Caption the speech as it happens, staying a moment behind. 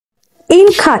In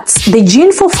cats, the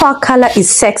gene for fur color is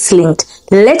sex-linked.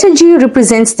 Letter G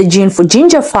represents the gene for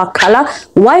ginger fur color,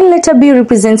 while letter B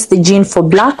represents the gene for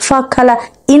black fur color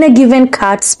in a given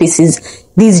cat species.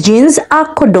 These genes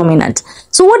are codominant.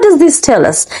 So what does this tell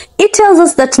us? It tells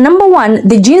us that number one,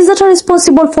 the genes that are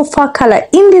responsible for fur color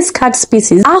in this cat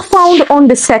species are found on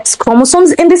the sex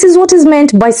chromosomes, and this is what is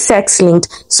meant by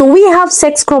sex-linked. So we have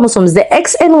sex chromosomes, the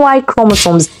X and Y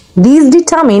chromosomes. These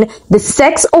determine the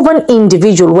sex of an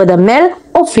individual, whether male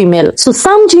or female. So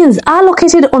some genes are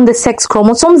located on the sex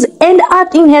chromosomes and are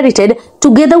inherited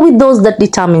together with those that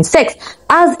determine sex,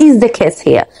 as is the case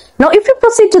here. Now, if we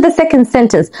proceed to the second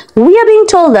sentence, we are being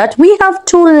told that we have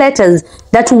two letters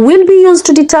that will be used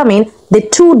to determine the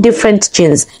two different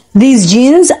genes. These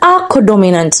genes are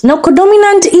codominant. Now,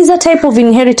 codominant is a type of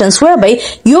inheritance whereby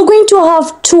you're going to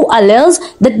have two alleles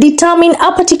that determine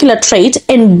a particular trait,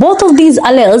 and both of these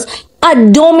alleles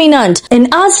are dominant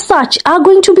and as such are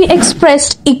going to be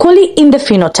expressed equally in the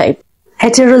phenotype.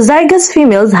 Heterozygous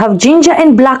females have ginger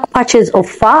and black patches of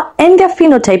fur, and their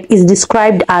phenotype is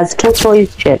described as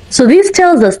tortoise shell. So this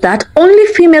tells us that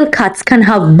only female cats can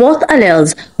have both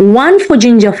alleles, one for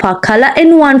ginger fur color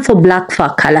and one for black fur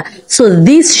color. So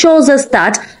this shows us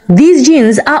that these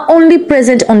genes are only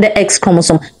present on the X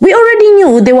chromosome. We already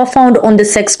knew they were found on the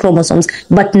sex chromosomes,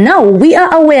 but now we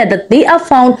are aware that they are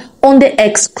found on the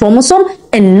X chromosome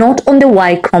and not on the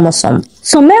Y chromosome.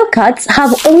 So male cats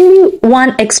have only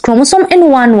one X chromosome and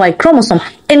one Y chromosome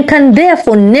and can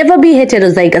therefore never be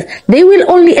heterozygous. They will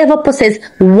only ever possess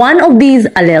one of these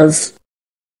alleles.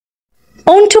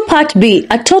 On to part B,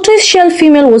 a tortoise shell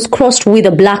female was crossed with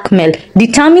a black male,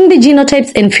 determining the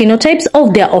genotypes and phenotypes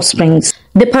of their offsprings.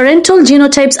 The parental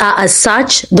genotypes are as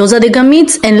such, those are the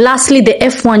gametes, and lastly the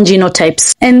F1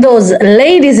 genotypes. And those,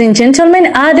 ladies and gentlemen,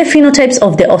 are the phenotypes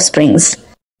of the offsprings.